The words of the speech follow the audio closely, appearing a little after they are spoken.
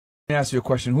me ask you a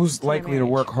question. Who's likely to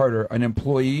work harder? An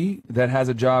employee that has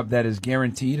a job that is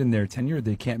guaranteed in their tenure,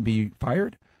 they can't be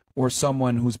fired, or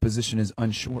someone whose position is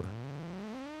unsure?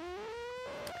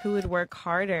 Who would work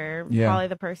harder? Yeah. Probably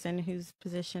the person whose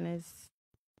position is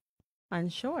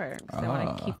unsure. They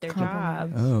want to keep their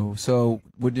job. Oh, so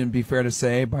wouldn't it be fair to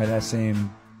say by that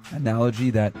same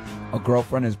analogy that a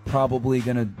girlfriend is probably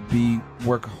going to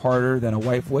work harder than a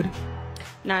wife would?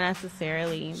 Not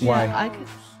necessarily. Why? I could,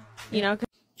 you know.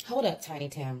 Hold up, Tiny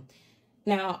Tim.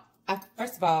 Now,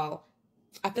 first of all,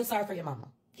 I feel sorry for your mama,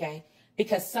 okay?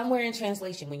 Because somewhere in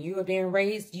translation, when you were being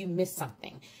raised, you missed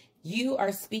something. You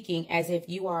are speaking as if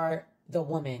you are the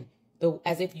woman,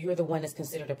 as if you're the one that's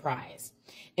considered a prize.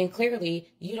 And clearly,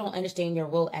 you don't understand your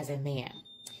role as a man.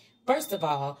 First of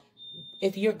all,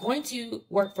 if you're going to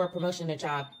work for a promotion in a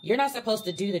job, you're not supposed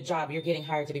to do the job you're getting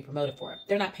hired to be promoted for.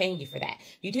 They're not paying you for that.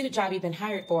 You do the job you've been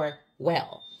hired for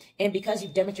well. And because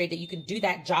you've demonstrated that you can do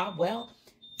that job well,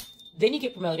 then you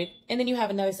get promoted, and then you have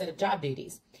another set of job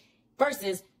duties.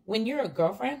 Versus when you're a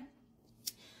girlfriend,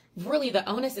 really the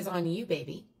onus is on you,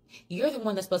 baby. You're the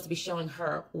one that's supposed to be showing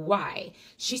her why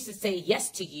she should say yes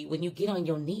to you when you get on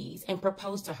your knees and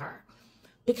propose to her,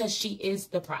 because she is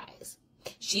the prize.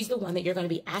 She's the one that you're going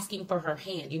to be asking for her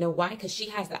hand. You know why? Because she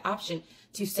has the option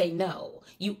to say no.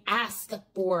 You ask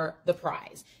for the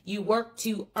prize. You work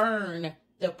to earn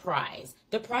the prize.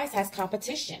 The prize has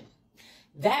competition.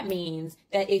 That means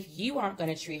that if you aren't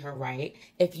going to treat her right,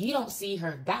 if you don't see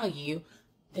her value,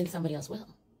 then somebody else will.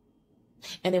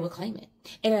 And they will claim it.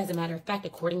 And as a matter of fact,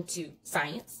 according to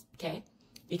science, okay,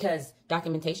 because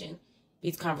documentation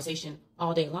beats conversation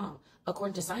all day long.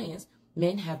 According to science,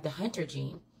 men have the hunter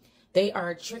gene. They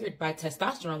are triggered by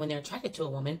testosterone when they're attracted to a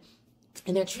woman,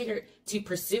 and they're triggered to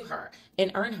pursue her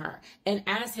and earn her. And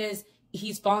as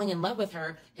he's falling in love with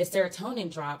her, his serotonin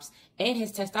drops and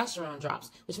his testosterone drops,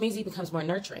 which means he becomes more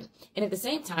nurturing. And at the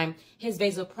same time, his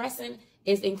vasopressin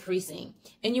is increasing.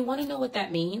 And you want to know what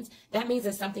that means? That means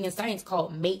that something in science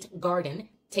called mate garden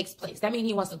takes place. That means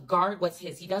he wants to guard what's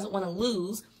his. He doesn't want to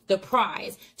lose the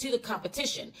prize to the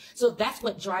competition. So that's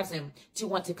what drives him to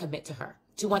want to commit to her,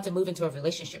 to want to move into a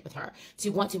relationship with her, to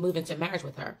want to move into marriage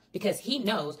with her, because he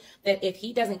knows that if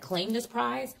he doesn't claim this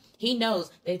prize, he knows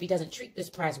that if he doesn't treat this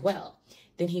prize well,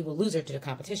 then he will lose her to the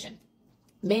competition.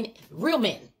 Men, real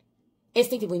men,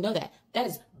 instinctively know that. That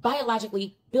is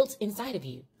biologically built inside of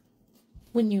you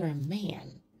when you're a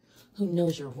man who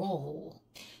knows your role.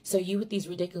 So you with these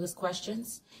ridiculous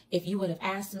questions, if you would have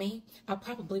asked me, I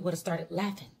probably would have started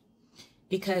laughing,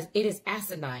 because it is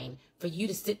asinine for you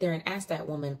to sit there and ask that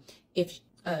woman if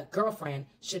a girlfriend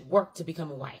should work to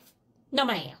become a wife. No,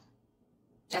 ma'am.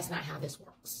 That's not how this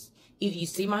works. Either you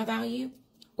see my value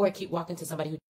or keep walking to somebody who